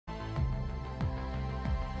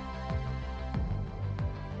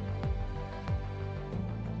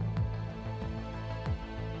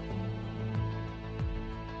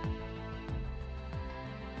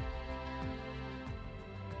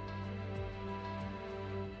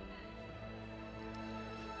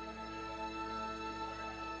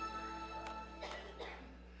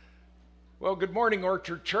Well, good morning,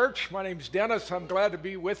 Orchard Church. My name's Dennis. I'm glad to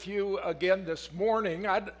be with you again this morning.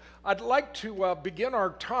 I'd like to begin our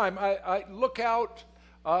time. I look out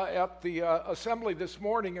at the assembly this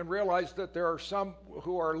morning and realize that there are some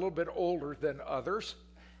who are a little bit older than others.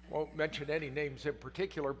 Won't mention any names in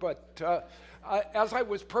particular, but as I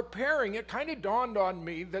was preparing, it kind of dawned on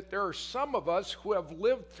me that there are some of us who have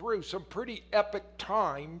lived through some pretty epic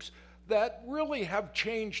times that really have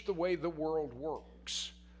changed the way the world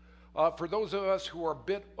works. For those of us who are a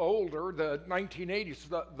bit older, the 1980s,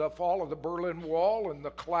 the fall of the Berlin Wall and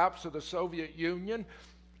the collapse of the Soviet Union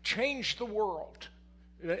changed the world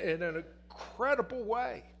in an incredible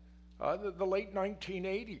way. The late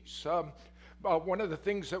 1980s. One of the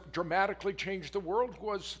things that dramatically changed the world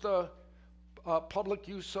was the public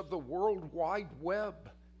use of the World Wide Web.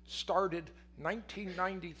 Started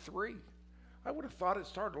 1993. I would have thought it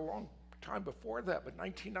started a long time before that, but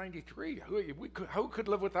 1993, who could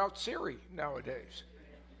live without Siri nowadays?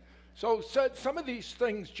 So some of these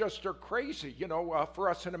things just are crazy. You know,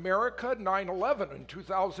 for us in America, 9/11 in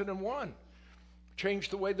 2001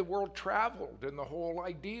 changed the way the world traveled and the whole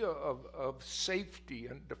idea of safety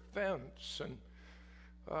and defense. And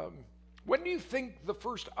when do you think the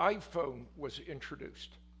first iPhone was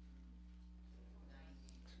introduced?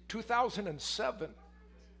 2007.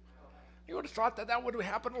 You would have thought that that would have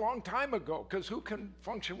happened a long time ago, because who can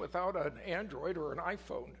function without an Android or an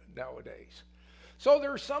iPhone nowadays? So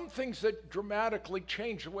there are some things that dramatically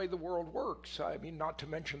change the way the world works. I mean, not to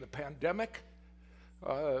mention the pandemic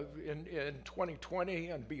in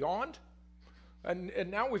 2020 and beyond. And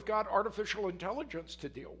now we've got artificial intelligence to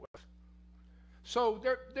deal with. So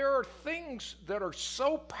there are things that are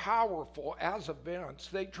so powerful as events,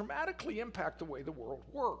 they dramatically impact the way the world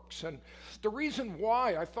works. And the reason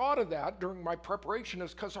why I thought of that during my preparation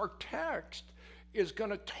is because our text is going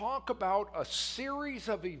to talk about a series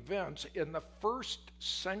of events in the first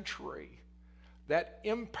century that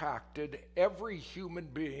impacted every human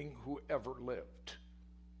being who ever lived.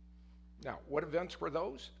 Now, what events were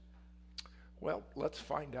those? Well, let's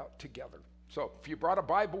find out together. So if you brought a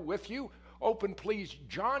Bible with you, open, please,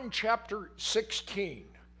 John chapter 16.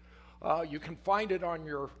 You can find it on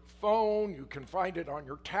your phone, you can find it on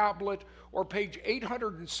your tablet, or page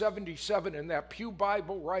 877 in that pew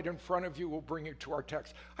Bible right in front of you will bring you to our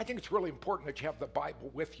text. I think it's really important that you have the Bible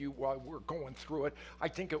with you while we're going through it. I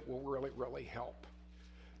think it will really, really help.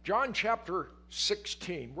 John chapter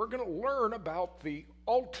 16. We're going to learn about the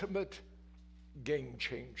ultimate game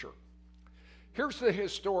changer. Here's the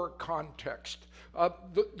historic context.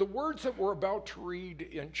 The words that we're about to read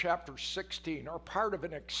in chapter 16 are part of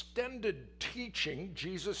an extended teaching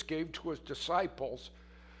Jesus gave to his disciples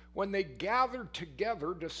when they gathered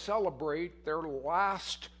together to celebrate their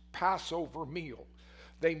last Passover meal.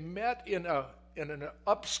 They met in an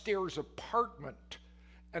upstairs apartment,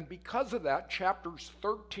 and because of that, chapters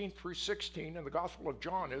 13 through 16 in the Gospel of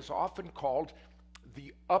John is often called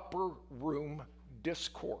the upper room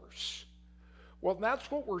discourse. Well, that's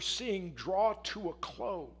what we're seeing draw to a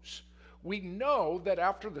close. We know that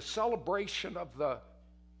after the celebration of the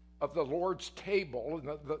Lord's table, and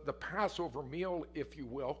the Passover meal, if you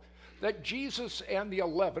will, that Jesus and the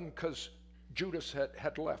 11, because Judas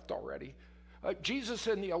had left already, Jesus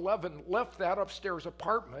and the 11 left that upstairs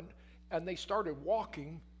apartment and they started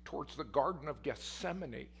walking towards the Garden of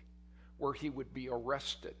Gethsemane, where he would be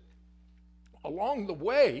arrested. Along the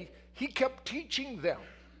way, he kept teaching them.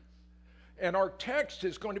 And our text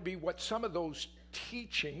is going to be what some of those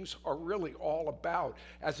teachings are really all about,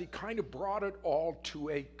 as he kind of brought it all to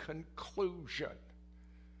a conclusion.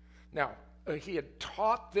 Now, he had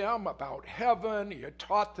taught them about heaven, he had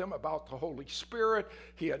taught them about the Holy Spirit,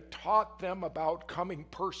 he had taught them about coming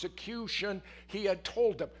persecution. He had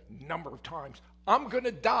told them a number of times, I'm going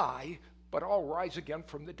to die, but I'll rise again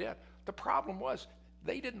from the dead. The problem was,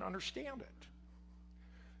 they didn't understand it.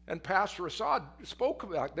 And Pastor Assad spoke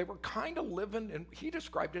about it. They were kind of living, and he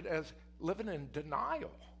described it as living in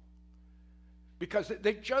denial. Because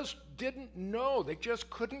they just didn't know, they just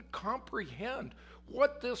couldn't comprehend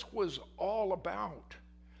what this was all about.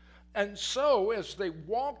 And so, as they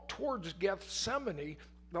walked towards Gethsemane,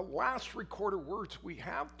 the last recorded words we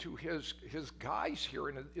have to his guys here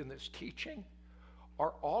in this teaching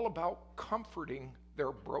are all about comforting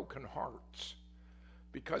their broken hearts.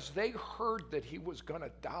 Because they heard that he was going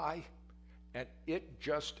to die, and it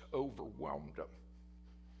just overwhelmed them.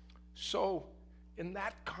 So, in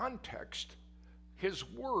that context, his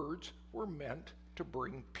words were meant to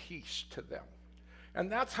bring peace to them.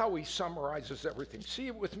 And that's how he summarizes everything. See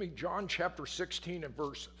it with me, John chapter 16 and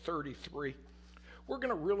verse 33. We're going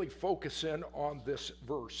to really focus in on this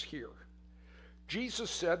verse here.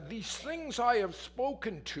 Jesus said, "These things I have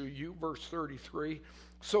spoken to you," verse 33,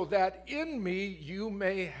 "so that in me you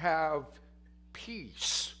may have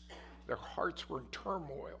peace." Their hearts were in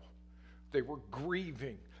turmoil. They were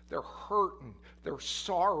grieving. They're hurting. They're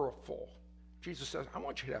sorrowful. Jesus says, "I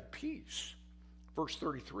want you to have peace." Verse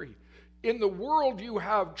 33, "In the world you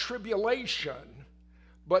have tribulation,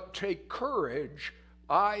 but take courage.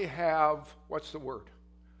 I have," what's the word?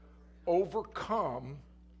 "Overcome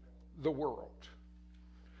the world."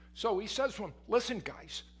 So he says to them, listen,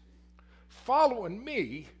 guys, following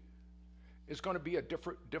me is going to be a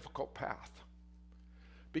difficult path.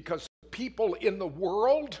 Because people in the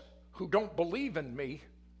world who don't believe in me,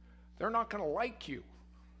 they're not going to like you.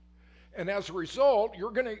 And as a result,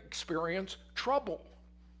 you're going to experience trouble.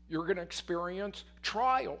 You're going to experience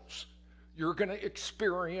trials. You're going to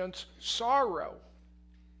experience sorrow.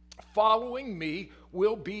 Following me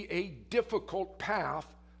will be a difficult path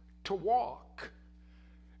to walk.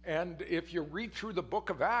 And if you read through the book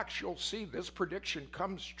of Acts, you'll see this prediction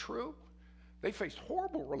comes true. They faced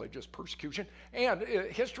horrible religious persecution. And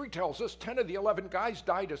history tells us 10 of the 11 guys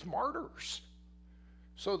died as martyrs.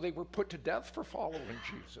 So they were put to death for following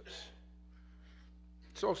Jesus.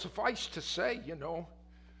 So suffice to say,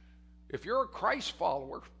 if you're a Christ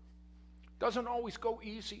follower, it doesn't always go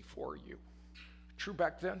easy for you. True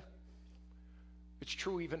back then. It's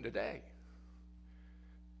true even today.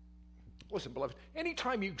 Listen, beloved,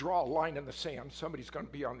 anytime you draw a line in the sand, somebody's going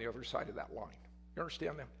to be on the other side of that line. You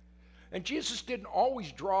understand that? And Jesus didn't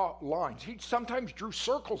always draw lines. He sometimes drew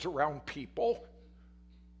circles around people,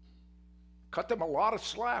 cut them a lot of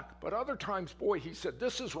slack. But other times, boy, he said,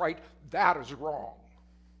 this is right, that is wrong.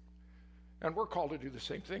 And we're called to do the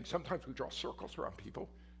same thing. Sometimes we draw circles around people,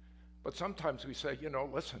 but sometimes we say,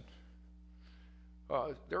 listen,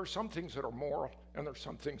 there are some things that are moral and there are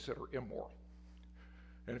some things that are immoral.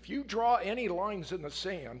 And if you draw any lines in the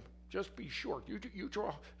sand, just be sure. You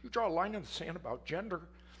draw a line in the sand about gender.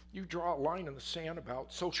 You draw a line in the sand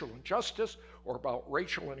about social injustice or about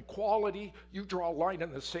racial inequality. You draw a line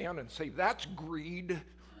in the sand and say, that's greed.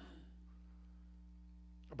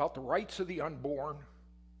 About the rights of the unborn.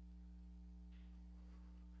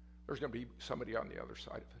 There's going to be somebody on the other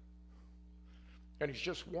side of it. And he's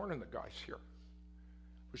just warning the guys here.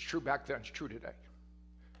 It was true back then, it's true today.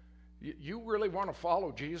 You really want to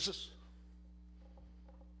follow Jesus?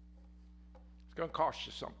 It's going to cost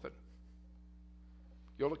you something.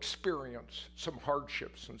 You'll experience some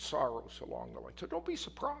hardships and sorrows along the way. So don't be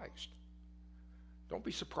surprised. Don't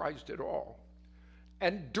be surprised at all.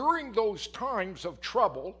 And during those times of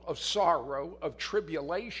trouble, of sorrow, of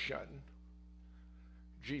tribulation,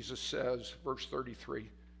 Jesus says, verse 33,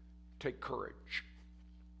 take courage.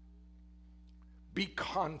 Be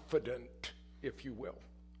confident, if you will.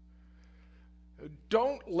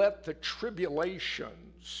 Don't let the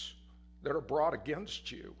tribulations that are brought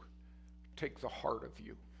against you take the heart of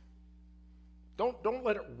you. Don't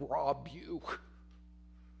let it rob you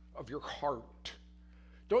of your heart.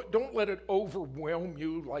 Don't let it overwhelm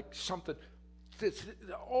you like something that's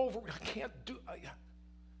over. I can't do.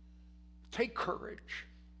 Take courage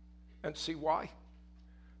and see why.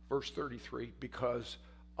 Verse 33, because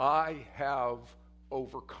I have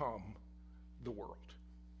overcome the world.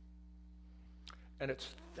 And it's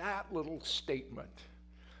that little statement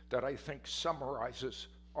that I think summarizes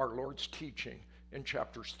our Lord's teaching in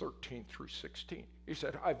chapters 13 through 16. He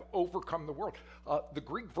said, I've overcome the world. The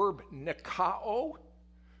Greek verb nikao,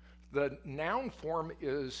 the noun form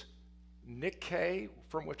is Nike,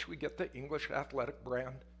 from which we get the English athletic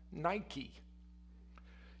brand Nike.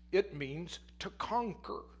 It means to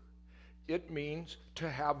conquer. It means to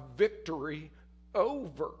have victory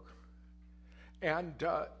over. And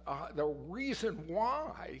the reason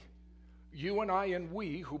why you and I and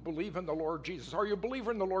we who believe in the Lord Jesus, are you a believer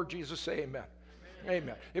in the Lord Jesus? Say amen. Amen.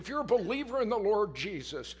 Amen. If you're a believer in the Lord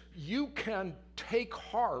Jesus, you can take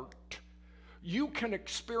heart. You can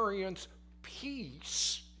experience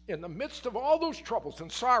peace in the midst of all those troubles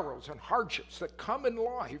and sorrows and hardships that come in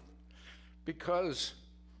life because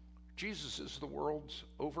Jesus is the world's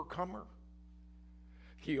overcomer.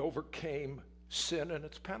 He overcame sin and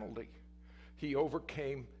its penalty. He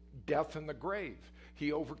overcame death and the grave.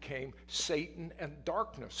 He overcame Satan and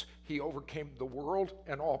darkness. He overcame the world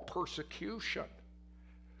and all persecution.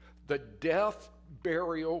 The death,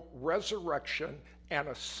 burial, resurrection, and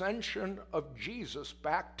ascension of Jesus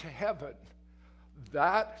back to heaven,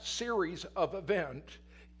 that series of events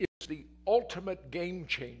is the ultimate game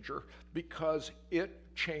changer because it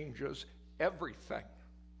changes everything.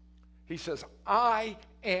 He says, I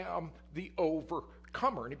am the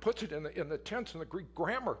overcomer. And he puts it in the tense in the Greek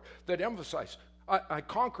grammar that emphasizes, I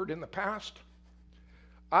conquered in the past,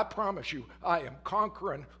 I promise you, I am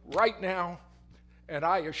conquering right now, and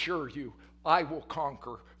I assure you, I will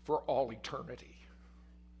conquer for all eternity.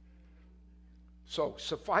 So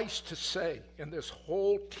suffice to say, in this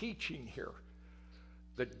whole teaching here,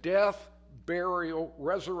 the death, burial,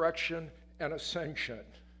 resurrection, and ascension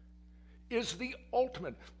is the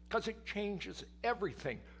ultimate, because it changes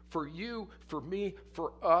everything for you, for me,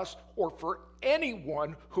 for us, or for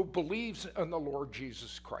anyone who believes in the Lord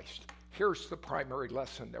Jesus Christ. Here's the primary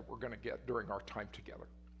lesson that we're going to get during our time together.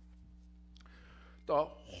 The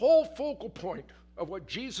whole focal point of what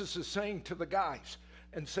Jesus is saying to the guys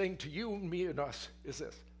and saying to you and me and us is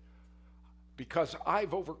this: because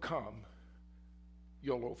I've overcome,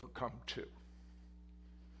 you'll overcome too.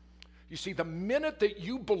 You see, the minute that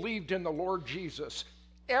you believed in the Lord Jesus,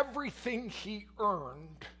 everything he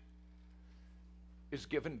earned is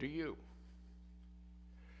given to you.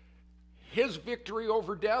 His victory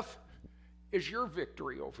over death is your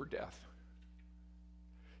victory over death.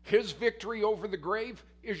 His victory over the grave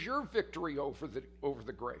is your victory over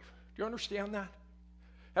the grave. Do you understand that?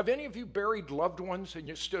 Have any of you buried loved ones and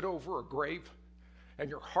you stood over a grave and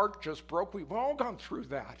your heart just broke? We've all gone through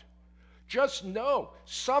that. Just know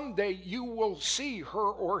someday you will see her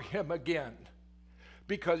or him again.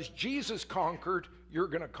 Because Jesus conquered, you're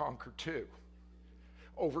going to conquer too.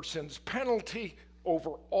 Over sin's penalty,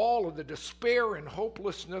 over all of the despair and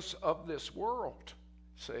hopelessness of this world.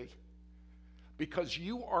 See? Because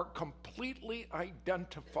you are completely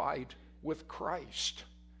identified with Christ.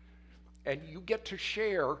 And you get to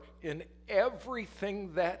share in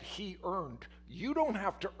everything that he earned. You don't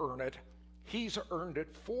have to earn it. He's earned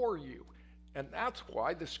it for you. And that's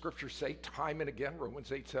why the scriptures say time and again, Romans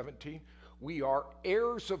 8:17, we are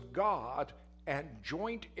heirs of God and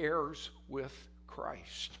joint heirs with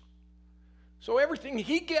Christ. So everything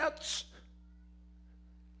he gets,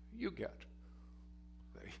 you get.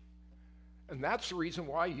 And that's the reason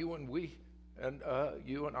why you and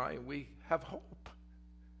I have hope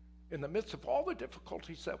in the midst of all the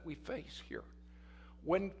difficulties that we face here.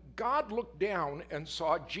 When God looked down and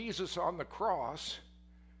saw Jesus on the cross,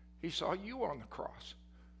 he saw you on the cross.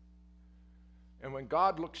 And when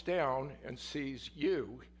God looks down and sees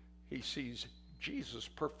you, he sees Jesus'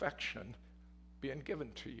 perfection being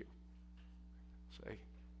given to you. See?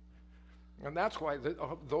 And that's why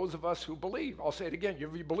those of us who believe, I'll say it again,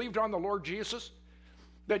 if you believed on the Lord Jesus,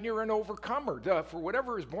 then you're an overcomer. For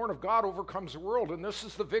whatever is born of God overcomes the world, and this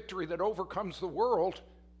is the victory that overcomes the world.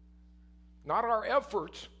 Not our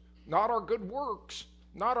efforts, not our good works,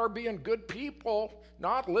 not our being good people,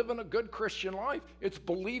 not living a good Christian life. It's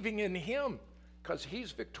believing in him, because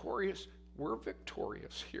he's victorious. We're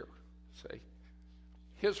victorious here. See?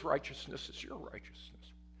 His righteousness is your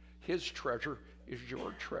righteousness. His treasure is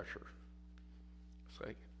your treasure.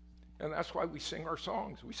 See? And that's why we sing our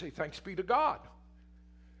songs. We say, thanks be to God,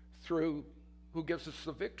 through who gives us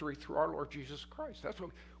the victory through our Lord Jesus Christ. That's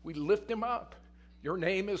what we lift him up. Your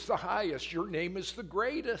name is the highest. Your name is the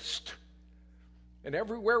greatest. And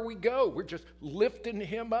everywhere we go, we're just lifting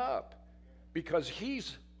him up. Because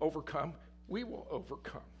he's overcome, we will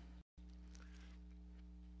overcome.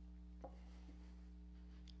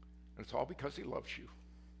 And it's all because he loves you.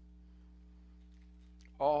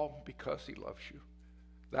 All because he loves you.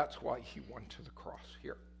 That's why he went to the cross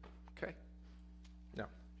here. Okay? Now,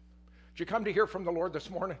 did you come to hear from the Lord this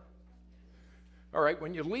morning? All right,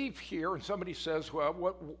 when you leave here and somebody says, well,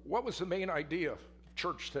 what was the main idea of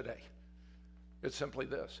church today? It's simply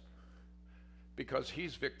this: because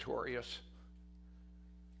he's victorious,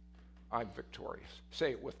 I'm victorious.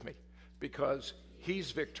 Say it with me. Because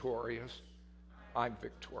he's victorious, I'm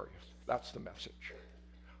victorious. That's the message.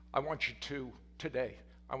 I want you to, today,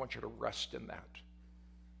 I want you to rest in that.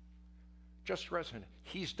 Just rest in it.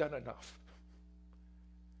 He's done enough.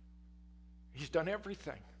 He's done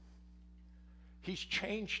everything. He's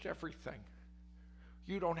changed everything.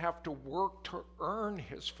 You don't have to work to earn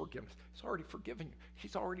his forgiveness. He's already forgiven you.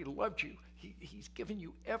 He's already loved you. He's given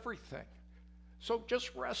you everything. So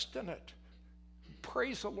just rest in it.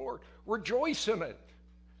 Praise the Lord. Rejoice in it.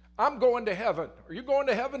 I'm going to heaven. Are you going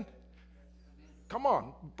to heaven? Come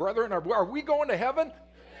on, brethren. Are we going to heaven?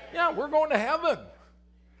 Yeah, we're going to heaven.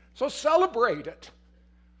 So celebrate it.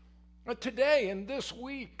 But today and this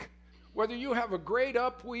week, whether you have a great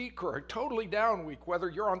up week or a totally down week, whether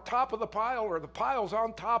you're on top of the pile or the pile's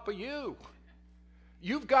on top of you,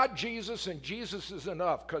 you've got Jesus, and Jesus is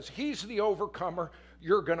enough, because he's the overcomer.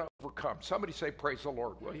 You're going to overcome. Somebody say, praise the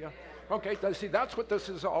Lord, will you? Okay, see, that's what this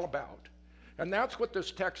is all about. And that's what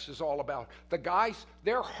this text is all about. The guys,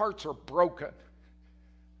 their hearts are broken.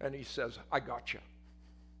 And he says, I got you.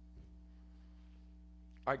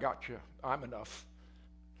 I got you. I'm enough.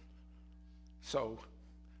 So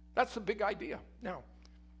that's the big idea. Now,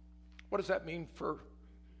 what does that mean for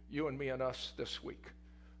you and me and us this week?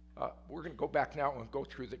 We're going to go back now and go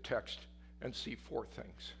through the text and see 4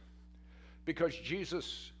 things. Because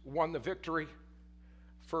Jesus won the victory,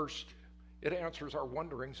 first, it answers our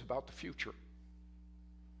wonderings about the future.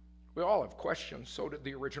 We all have questions, so did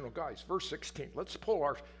the original guys. Verse 16, let's pull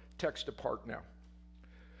our text apart now.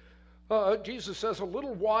 Jesus says, a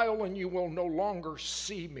little while and you will no longer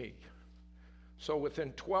see me. So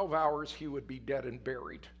within 12 hours, he would be dead and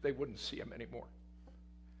buried. They wouldn't see him anymore.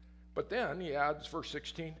 But then he adds, verse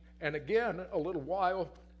 16, and again, a little while,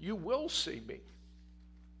 you will see me.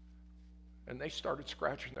 And they started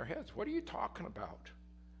scratching their heads. What are you talking about?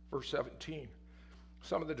 Verse 17,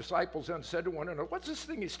 some of the disciples then said to one another, what's this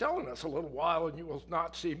thing he's telling us? A little while and you will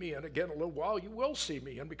not see me, and again a little while you will see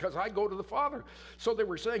me, and because I go to the Father. So they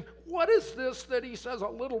were saying, what is this that he says a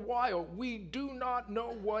little while? We do not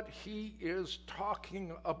know what he is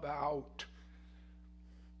talking about.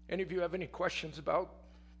 Any of you have any questions about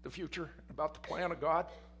the future, about the plan of God?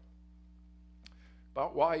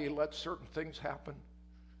 About why he lets certain things happen?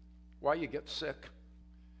 Why you get sick?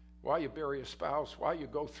 Why you bury a spouse? Why you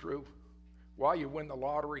go through? Why you win the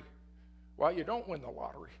lottery? Why you don't win the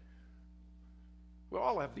lottery? We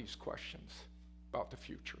all have these questions about the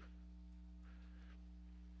future.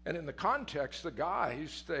 And in the context, the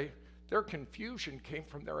guys, their confusion came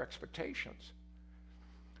from their expectations.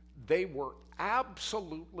 They were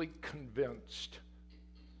absolutely convinced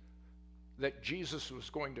that Jesus was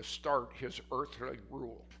going to start his earthly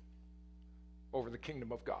rule over the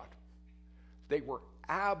kingdom of God. They were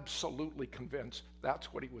absolutely convinced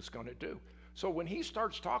that's what he was going to do. So when he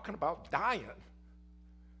starts talking about dying,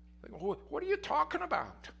 they go, what are you talking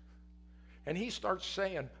about? And he starts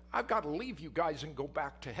saying, I've got to leave you guys and go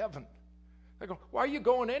back to heaven. They go, why are you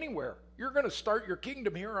going anywhere? You're going to start your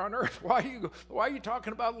kingdom here on earth. Why are you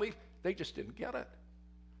talking about leave? They just didn't get it.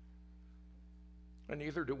 And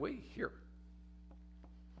neither do we here.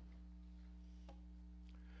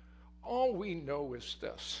 All we know is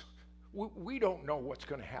this. We don't know what's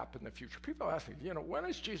going to happen in the future. People ask me, when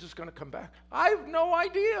is Jesus going to come back? I have no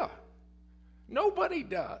idea. Nobody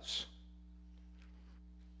does.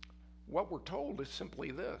 What we're told is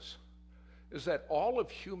simply this, is that all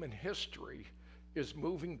of human history is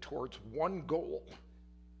moving towards one goal.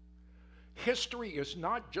 History is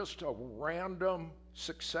not just a random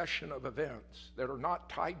succession of events that are not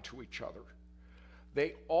tied to each other.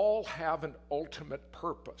 They all have an ultimate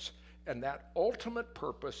purpose. And that ultimate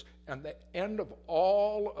purpose and the end of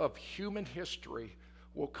all of human history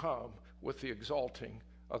will come with the exalting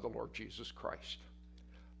of the Lord Jesus Christ.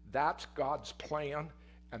 That's God's plan,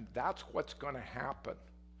 and that's what's going to happen.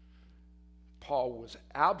 Paul was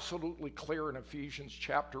absolutely clear in Ephesians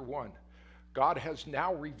chapter 1. God has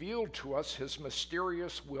now revealed to us his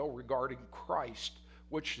mysterious will regarding Christ,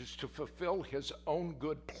 which is to fulfill his own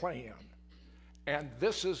good plan. And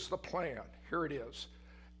this is the plan. Here it is.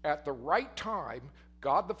 At the right time,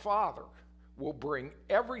 God the Father will bring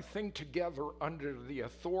everything together under the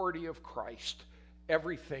authority of Christ,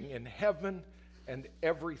 everything in heaven and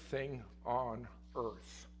everything on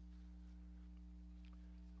earth.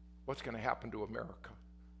 What's going to happen to America?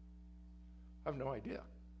 I have no idea.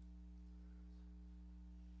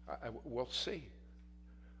 We'll see.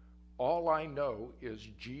 All I know is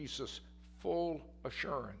Jesus' full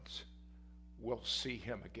assurance we'll see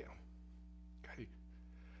him again.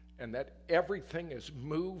 And that everything is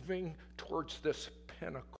moving towards this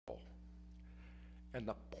pinnacle. And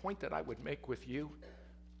the point that I would make with you,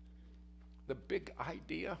 the big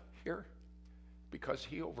idea here, because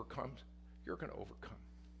he overcomes, you're going to overcome.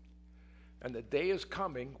 And the day is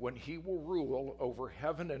coming when he will rule over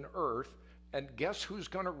heaven and earth, and guess who's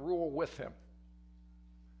going to rule with him?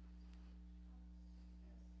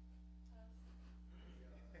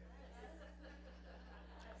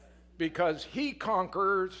 Because he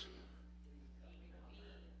conquers,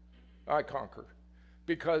 I conquer.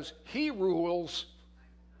 Because he rules,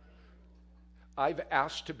 I've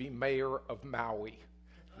asked to be mayor of Maui.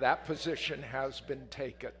 That position has been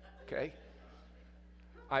taken, okay?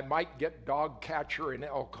 I might get dog catcher in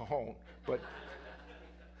El Cajon, but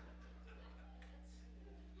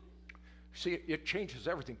see, it changes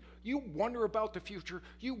everything. You wonder about the future.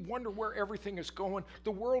 You wonder where everything is going.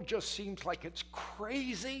 The world just seems like it's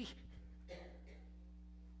crazy.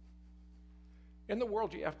 In the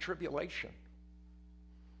world, you have tribulation.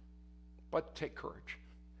 But take courage.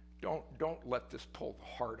 Don't let this pull the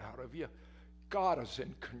heart out of you. God is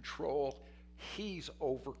in control. He's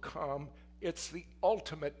overcome, It's the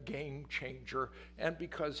ultimate game changer, and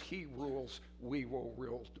because he rules, we will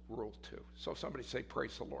rule too. So somebody say,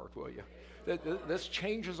 praise the Lord, will you? This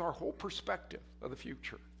changes our whole perspective of the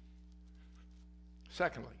future.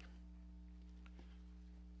 Secondly,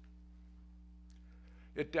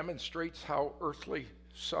 it demonstrates how earthly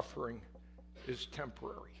suffering is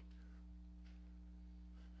temporary.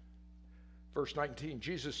 Verse 19,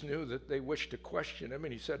 Jesus knew that they wished to question him,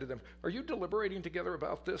 and he said to them, are you deliberating together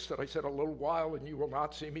about this, that I said a little while and you will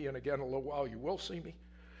not see me, and again a little while you will see me?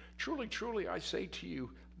 Truly, truly, I say to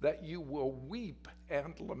you that you will weep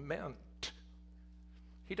and lament.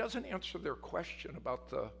 He doesn't answer their question about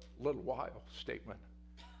the little while statement.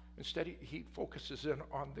 Instead, he focuses in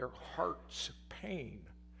on their heart's pain,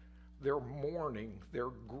 their mourning, their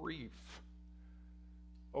grief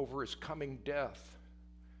over his coming death,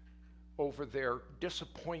 over their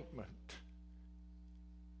disappointment,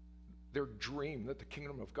 their dream that the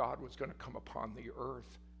kingdom of God was going to come upon the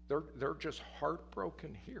earth. They're just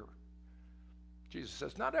heartbroken here. Jesus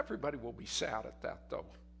says, not everybody will be sad at that, though.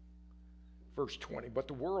 Verse 20, but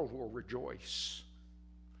the world will rejoice.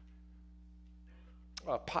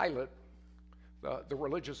 Pilate, the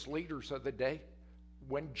religious leaders of the day,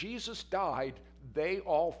 when Jesus died, they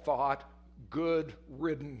all thought, good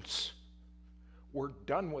riddance. We're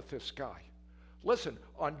done with this guy. Listen,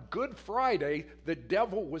 on Good Friday, the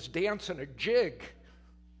devil was dancing a jig.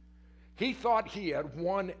 He thought he had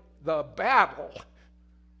won the battle.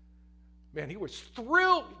 Man, he was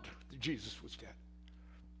thrilled that Jesus was dead.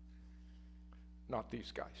 Not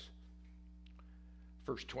these guys.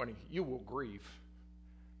 Verse 20, you will grieve.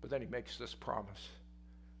 But then he makes this promise.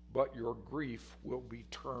 But your grief will be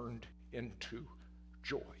turned into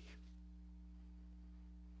joy.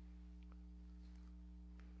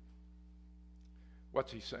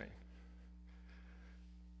 What's he saying?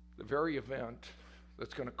 The very event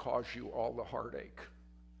that's going to cause you all the heartache,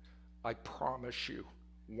 I promise you,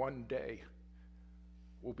 one day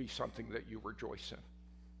will be something that you rejoice in.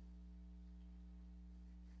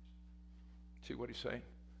 See what he's saying?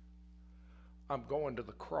 I'm going to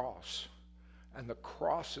the cross, and the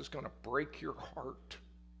cross is going to break your heart.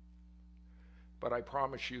 But I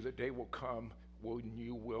promise you the day will come when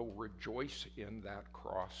you will rejoice in that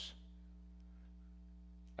cross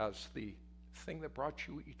as the thing that brought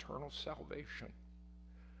you eternal salvation.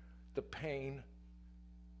 The pain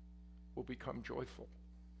will become joyful.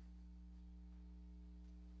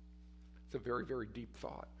 It's a very, very deep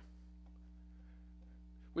thought.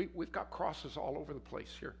 We've got crosses all over the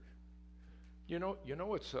place here. You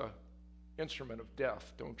know it's an instrument of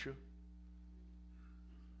death, don't you?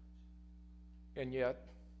 And yet,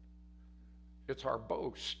 it's our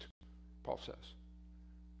boast, Paul says.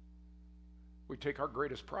 We take our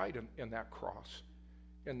greatest pride in that cross,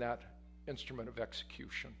 in that instrument of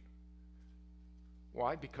execution.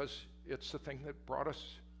 Why? Because it's the thing that brought us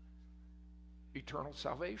eternal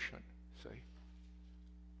salvation, see?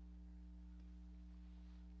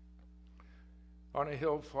 On a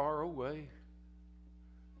hill far away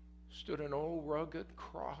stood an old rugged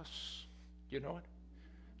cross. You know it?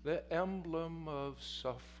 The emblem of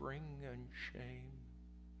suffering and shame.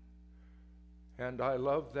 And I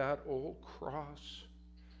love that old cross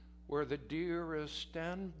where the dearest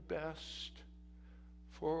and best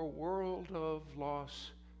for a world of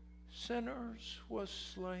lost sinners was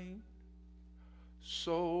slain.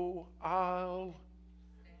 So I'll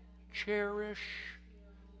cherish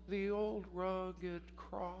the old rugged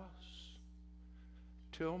cross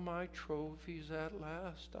till my trophies at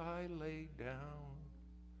last I lay down.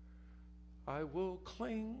 I will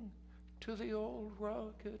cling to the old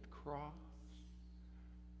rugged cross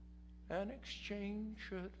and exchange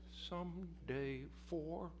it someday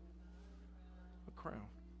for a crown.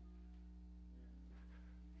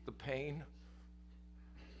 The pain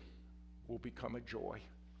will become a joy.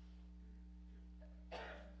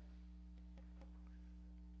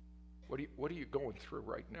 What are you going through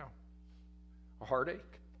right now? A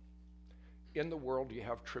heartache? In the world you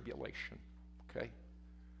have tribulation, okay?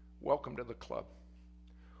 Welcome to the club.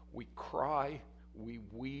 We cry, we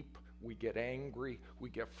weep, we get angry, we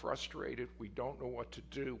get frustrated, we don't know what to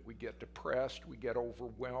do, we get depressed, we get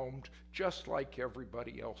overwhelmed, just like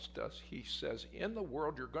everybody else does. He says, in the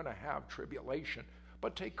world you're going to have tribulation,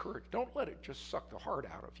 but take courage. Don't let it just suck the heart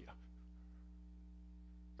out of you.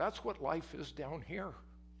 That's what life is down here.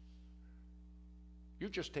 You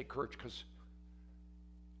just take courage because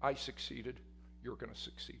I succeeded, you're going to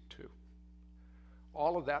succeed too.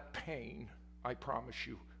 All of that pain, I promise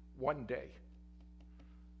you, one day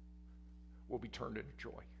will be turned into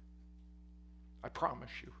joy. I promise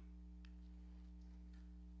you.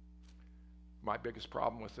 My biggest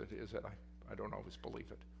problem with it is that I don't always believe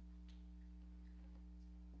it.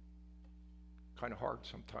 Kind of hard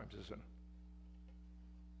sometimes, isn't it?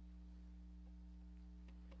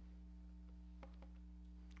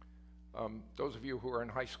 Those of you who are in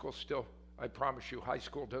high school still, I promise you, high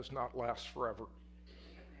school does not last forever.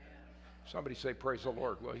 Somebody say, praise the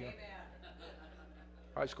Lord, will you? Amen.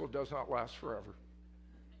 High school does not last forever.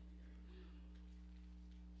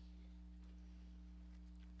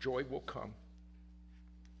 Joy will come.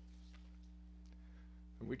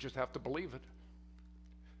 And we just have to believe it.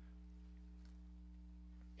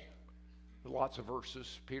 Lots of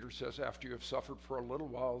verses. Peter says, after you have suffered for a little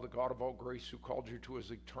while, the God of all grace who called you to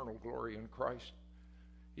his eternal glory in Christ,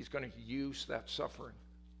 he's going to use that suffering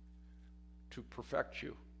to perfect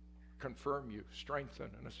you, confirm you, strengthen,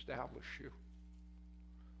 and establish you.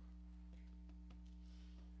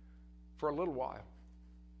 For a little while.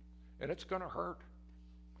 And it's going to hurt.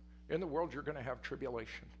 In the world, you're going to have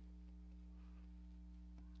tribulation.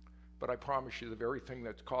 But I promise you, the very thing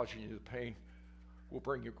that's causing you the pain will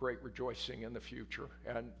bring you great rejoicing in the future.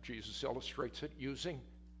 And Jesus illustrates it using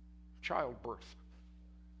childbirth.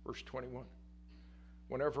 Verse 21.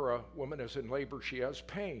 Whenever a woman is in labor, she has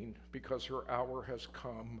pain because her hour has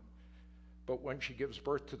come. But when she gives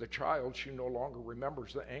birth to the child, she no longer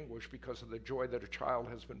remembers the anguish because of the joy that a child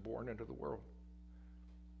has been born into the world.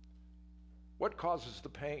 What causes the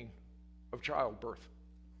pain of childbirth?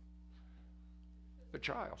 The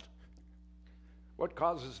child. What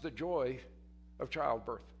causes the joy of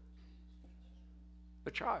childbirth?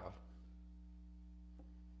 The child.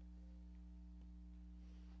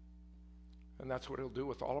 And that's what he'll do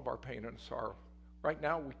with all of our pain and sorrow. Right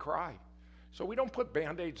now we cry. So we don't put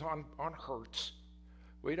Band-Aids on hurts.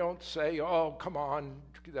 We don't say, oh, come on,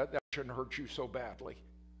 that shouldn't hurt you so badly.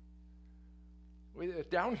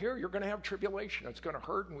 Down here, you're going to have tribulation. It's going to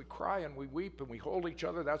hurt, and we cry, and we weep, and we hold each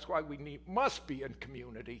other. That's why we must be in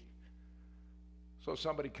community, so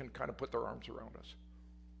somebody can kind of put their arms around us.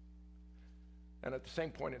 And at the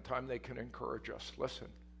same point in time, they can encourage us. Listen,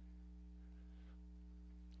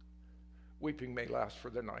 weeping may last for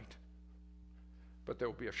the night, but there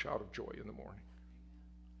will be a shout of joy in the morning.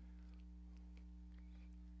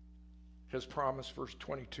 His promise, verse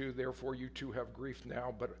 22, therefore you too have grief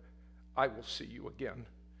now, but I will see you again,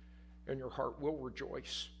 and your heart will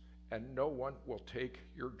rejoice, and no one will take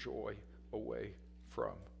your joy away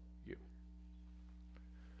from you.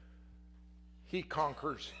 He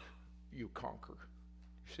conquers, you conquer.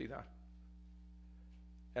 You see that?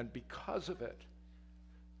 And because of it,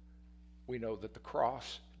 we know that the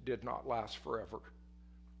cross did not last forever,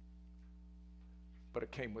 but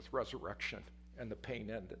it came with resurrection, and the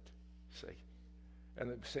pain ended, see?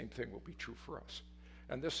 And the same thing will be true for us.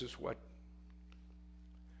 And this is what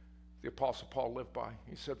the Apostle Paul lived by.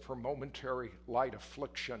 He said, for momentary light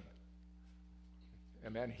affliction,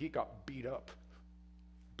 and man, he got beat up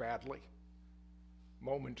badly.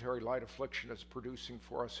 Momentary light affliction is producing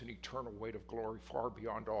for us an eternal weight of glory far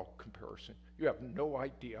beyond all comparison. You have no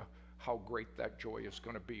idea how great that joy is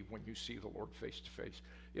going to be when you see the Lord face to face.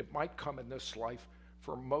 It might come in this life.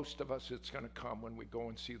 For most of us, it's going to come when we go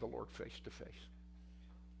and see the Lord face to face.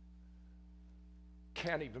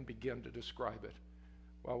 Can't even begin to describe it.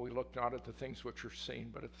 Well, we look not at the things which are seen,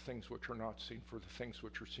 but at the things which are not seen. For the things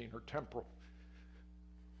which are seen are temporal,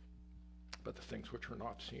 but the things which are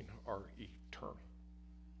not seen are eternal.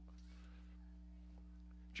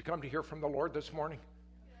 Did you come to hear from the Lord this morning?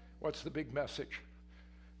 What's the big message?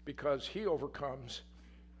 Because he overcomes,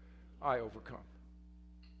 I overcome.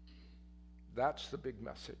 That's the big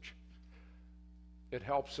message. It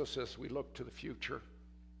helps us as we look to the future.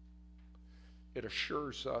 It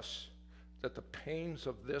assures us that the pains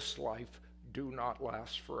of this life do not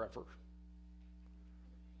last forever.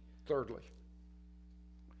 Thirdly,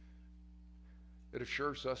 it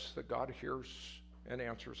assures us that God hears and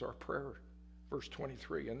answers our prayer. Verse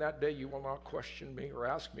 23, in that day you will not question me or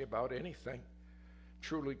ask me about anything.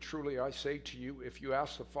 Truly, truly, I say to you, if you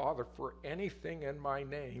ask the Father for anything in my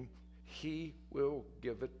name, he will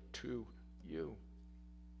give it to you.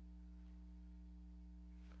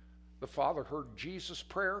 The Father heard Jesus'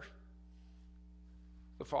 prayer.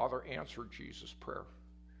 The Father answered Jesus' prayer.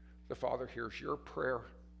 The Father hears your prayer.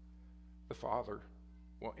 The Father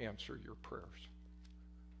will answer your prayers.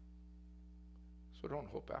 So don't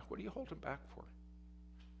hold back. What are you holding back for?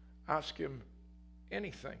 Ask him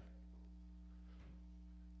anything.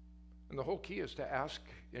 And the whole key is to ask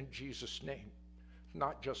in Jesus' name,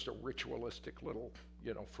 not just a ritualistic little,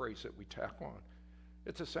 phrase that we tack on.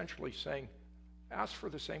 It's essentially saying, ask for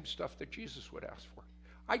the same stuff that Jesus would ask for.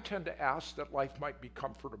 I tend to ask that life might be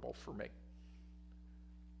comfortable for me.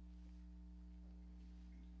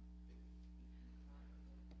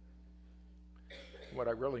 What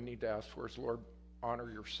I really need to ask for is, Lord,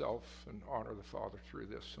 honor yourself and honor the Father through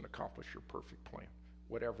this and accomplish your perfect plan,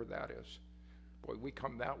 whatever that is. Boy, we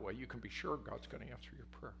come that way, you can be sure God's going to answer your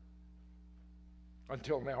prayer.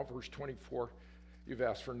 Until now, verse 24, you've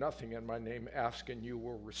asked for nothing in my name. Ask and you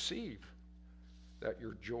will receive, that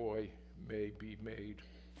your joy may be made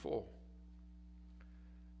full.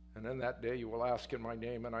 And in that day you will ask in my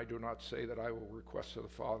name, and I do not say that I will request of the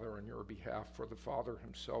Father on your behalf, for the Father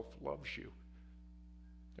himself loves you.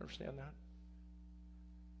 You understand that?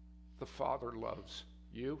 The Father loves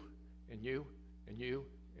you and you and you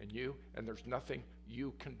and you, and there's nothing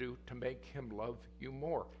you can do to make him love you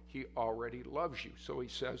more. He already loves you. So he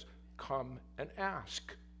says, come and ask.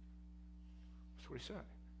 That's what he said.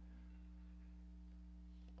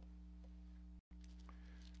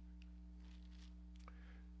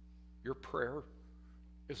 Your prayer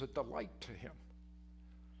is a delight to him.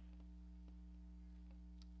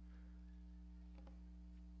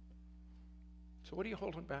 So what are you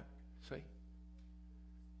holding back? See?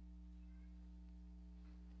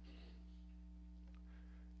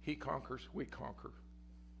 He conquers, we conquer.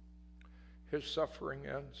 His suffering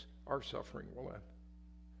ends, our suffering will end.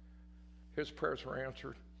 His prayers were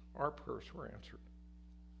answered, our prayers were answered.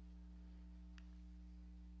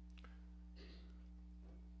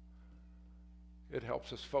 It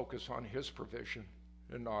helps us focus on his provision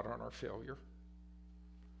and not on our failure.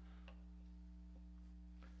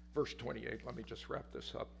 Verse 28, let me just wrap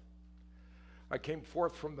this up. I came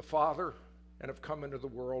forth from the Father and have come into the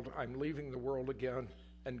world. I'm leaving the world again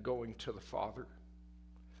and going to the Father.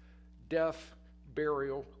 Death,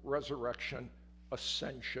 burial, resurrection,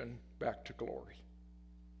 ascension, back to glory.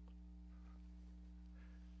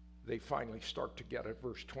 They finally start to get it.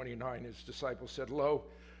 Verse 29, his disciples said, lo,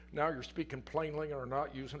 now you're speaking plainly and are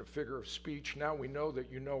not using a figure of speech. Now we know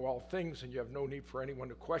that you know all things and you have no need for anyone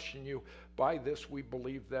to question you. By this we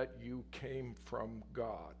believe that you came from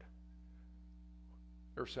God.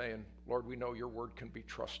 They're saying, Lord, we know your word can be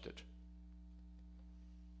trusted.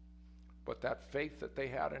 But that faith that they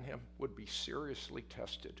had in him would be seriously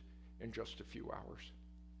tested in just a few hours.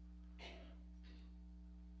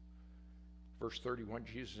 Verse 31,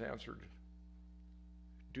 Jesus answered,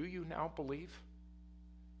 do you now believe?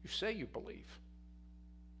 You say you believe.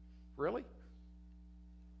 Really?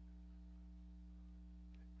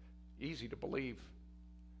 Easy to believe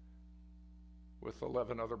with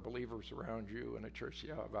 11 other believers around you in a church.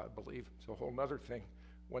 Yeah, I believe. It's a whole other thing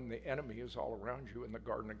when the enemy is all around you in the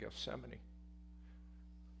Garden of Gethsemane.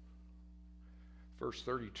 Verse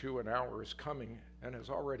 32, an hour is coming and has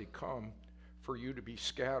already come for you to be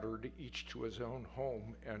scattered, each to his own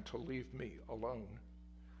home, and to leave me alone.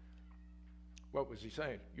 What was he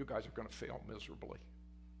saying? You guys are going to fail miserably.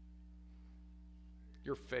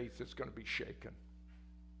 Your faith is going to be shaken.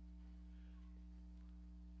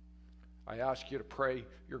 I ask you to pray,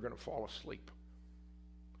 you're going to fall asleep.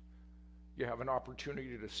 You have an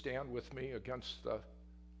opportunity to stand with me against the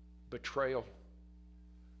betrayal,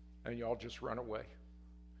 and y'all just run away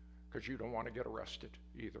because you don't want to get arrested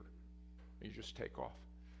either. You just take off.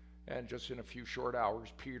 And just in a few short hours,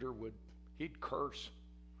 Peter he'd curse.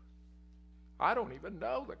 I don't even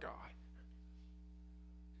know the guy.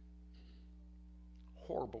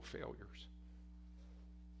 Horrible failures.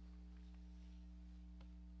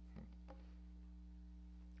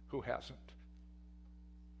 Who hasn't?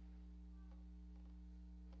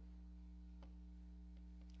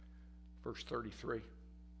 Verse 33,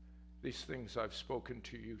 these things I've spoken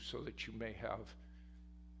to you so that you may have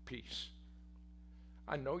peace.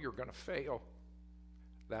 I know you're going to fail.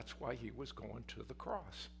 That's why he was going to the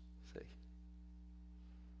cross. See?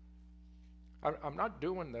 I'm not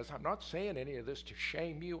doing this. I'm not saying any of this to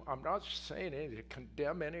shame you. I'm not saying anything to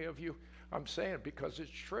condemn any of you. I'm saying it because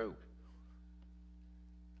it's true.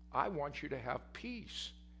 I want you to have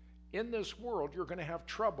peace. In this world, you're going to have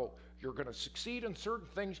trouble. You're going to succeed in certain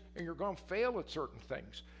things, and you're going to fail at certain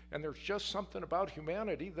things. And there's just something about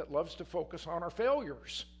humanity that loves to focus on our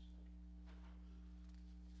failures.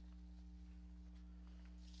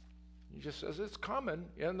 He just says, it's coming.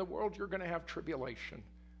 In the world, you're going to have tribulation.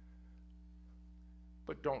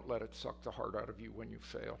 But don't let it suck the heart out of you when you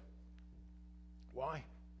fail. Why?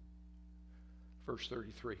 Verse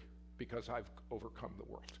 33, because I've overcome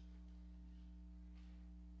the world.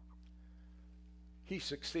 He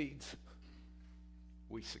succeeds,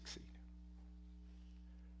 we succeed.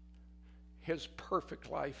 His perfect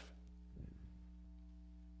life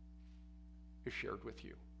is shared with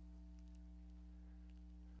you.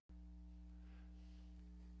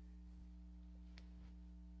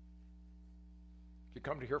 You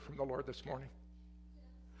come to hear from the Lord this morning?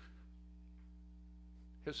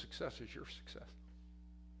 His success is your success.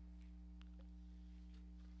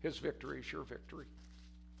 His victory is your victory.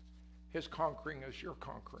 His conquering is your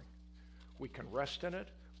conquering. We can rest in it,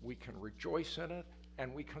 we can rejoice in it,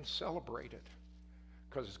 and we can celebrate it,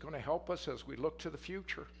 because it's going to help us as we look to the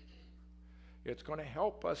future. It's going to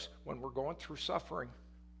help us when we're going through suffering.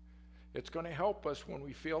 It's going to help us when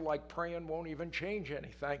we feel like praying won't even change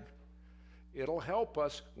anything. It'll help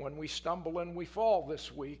us when we stumble and we fall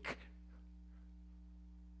this week.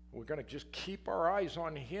 We're going to just keep our eyes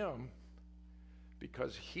on him,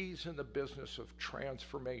 because he's in the business of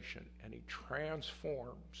transformation, and he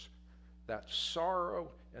transforms that sorrow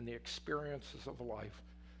and the experiences of life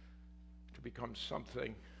to become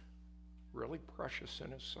something really precious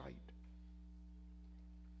in his sight.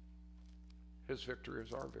 His victory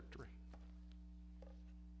is our victory.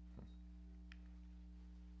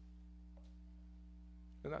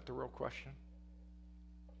 Isn't that the real question?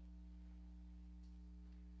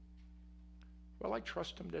 Will I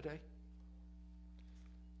trust him today?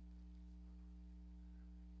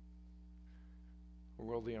 Or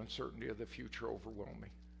will the uncertainty of the future overwhelm me?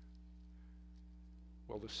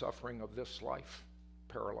 Will the suffering of this life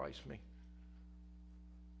paralyze me?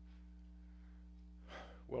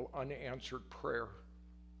 Will unanswered prayer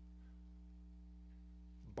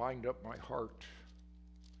bind up my heart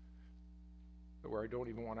where I don't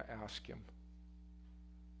even want to ask him,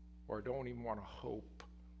 or I don't even want to hope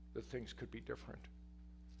that things could be different?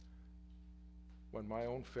 When my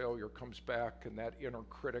own failure comes back and that inner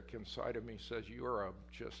critic inside of me says, you're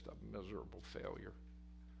just a miserable failure.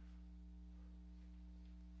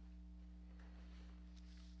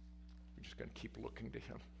 We're just going to keep looking to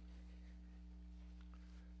him.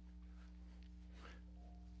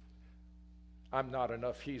 I'm not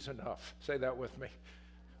enough, he's enough. Say that with me.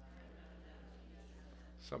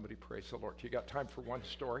 Somebody praise the Lord. You got time for one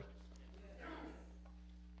story?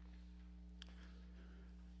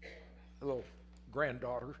 A little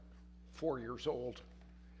granddaughter, 4 years old,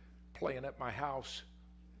 playing at my house.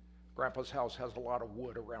 Grandpa's house has a lot of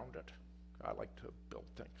wood around it. I like to build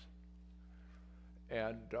things.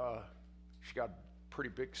 And she got a pretty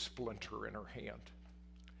big splinter in her hand.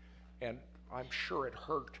 And I'm sure it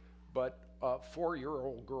hurt, but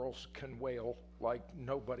 4-year-old girls can wail like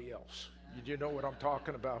nobody else. You know what I'm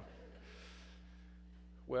talking about?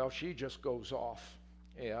 Well, she just goes off,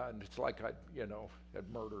 and it's like I, had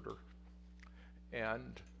murdered her.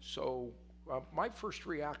 And so my first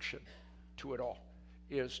reaction to it all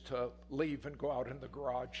is to leave and go out in the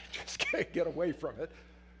garage, just get away from it.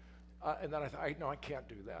 And then I thought, no, I can't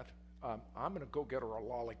do that. I'm going to go get her a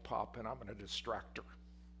lollipop, and I'm going to distract her.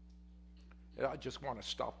 And I just want to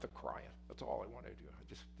stop the crying. That's all I want to do. I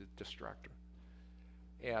just distract her.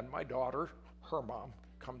 And my daughter, her mom,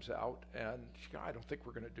 comes out, and she goes, I don't think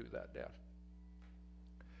we're going to do that, Dad.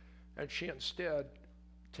 And she instead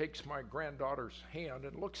takes my granddaughter's hand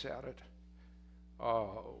and looks at it.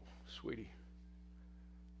 Oh, sweetie.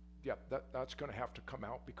 Yeah, that's going to have to come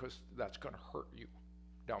out, because that's going to hurt you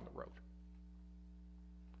down the road.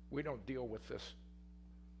 We don't deal with this.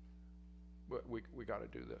 We got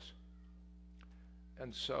to do this.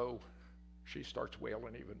 And so she starts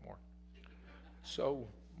wailing even more. So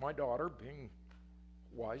my daughter, being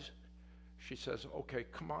wise, she says, okay,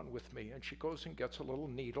 come on with me. And she goes and gets a little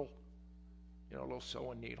needle, a little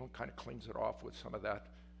sewing needle, and kind of cleans it off with some of that,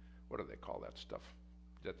 what do they call that stuff?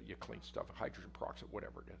 That you clean stuff, hydrogen peroxide,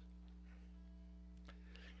 whatever it is.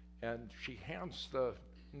 And she hands the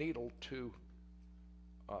needle to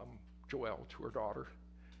Joelle, to her daughter,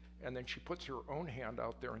 and then she puts her own hand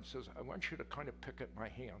out there and says, I want you to kind of pick at my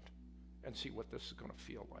hand and see what this is going to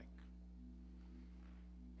feel like.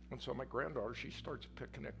 And so my granddaughter, she starts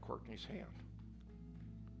picking at Courtney's hand.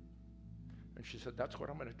 And she said, that's what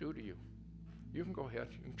I'm going to do to you. You can go ahead,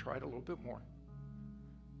 you can try it a little bit more.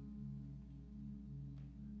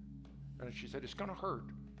 And she said, it's going to hurt,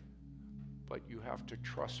 but you have to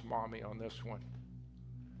trust Mommy on this one.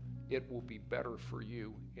 It will be better for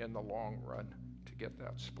you in the long run to get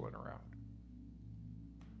that splinter out.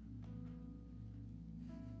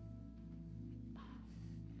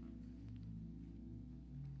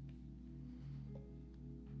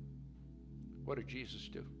 What did Jesus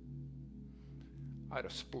do? I had a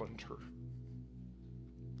splinter,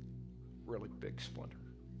 really big splinter,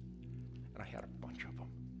 and I had a bunch of them.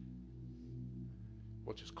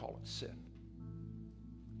 We'll just call it sin.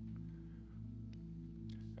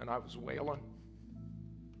 And I was wailing.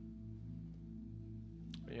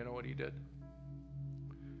 And you know what he did?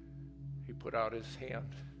 He put out his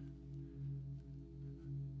hand,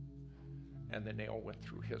 and the nail went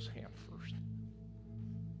through his hand first.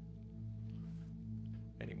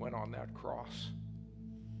 And he went on that cross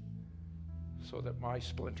so that my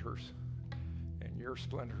splinters and your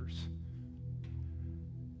splinters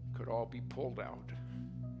could all be pulled out,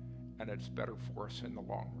 and it's better for us in the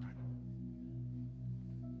long run.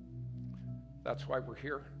 That's why we're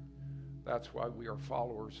here. That's why we are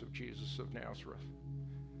followers of Jesus of Nazareth.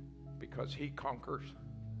 Because he conquers,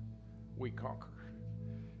 we conquer.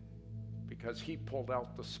 Because he pulled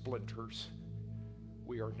out the splinters,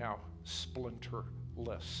 we are now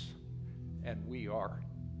splinterless. And we are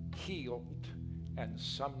healed. And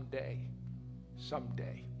someday,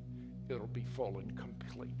 it'll be full and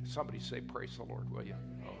complete. Somebody say, praise the Lord, will you?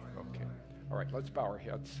 Oh, okay. All right, let's bow our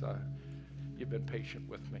heads. You've been patient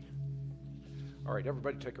with me. All right,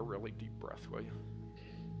 everybody take a really deep breath, will you?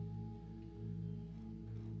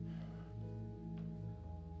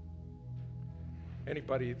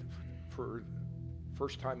 Anybody for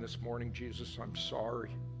first time this morning, Jesus, I'm sorry.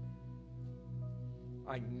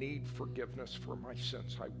 I need forgiveness for my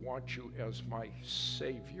sins. I want you as my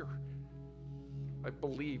Savior. I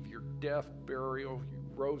believe your death, burial, you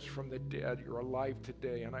rose from the dead, you're alive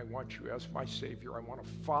today, and I want you as my Savior. I want to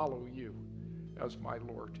follow you as my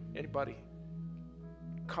Lord. Anybody?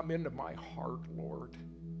 Come into my heart, Lord.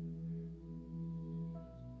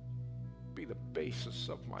 Be the basis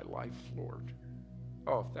of my life, Lord.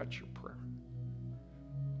 Oh, if that's your prayer.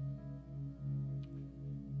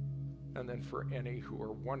 And then for any who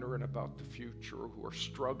are wondering about the future, who are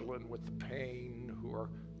struggling with the pain, who are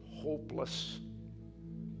hopeless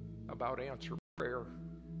about answered prayer,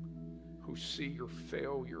 who see your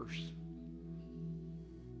failures,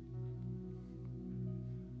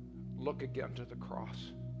 look again to the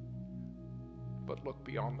cross. But look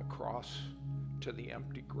beyond the cross to the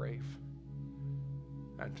empty grave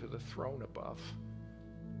and to the throne above.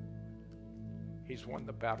 He's won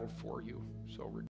the battle for you, so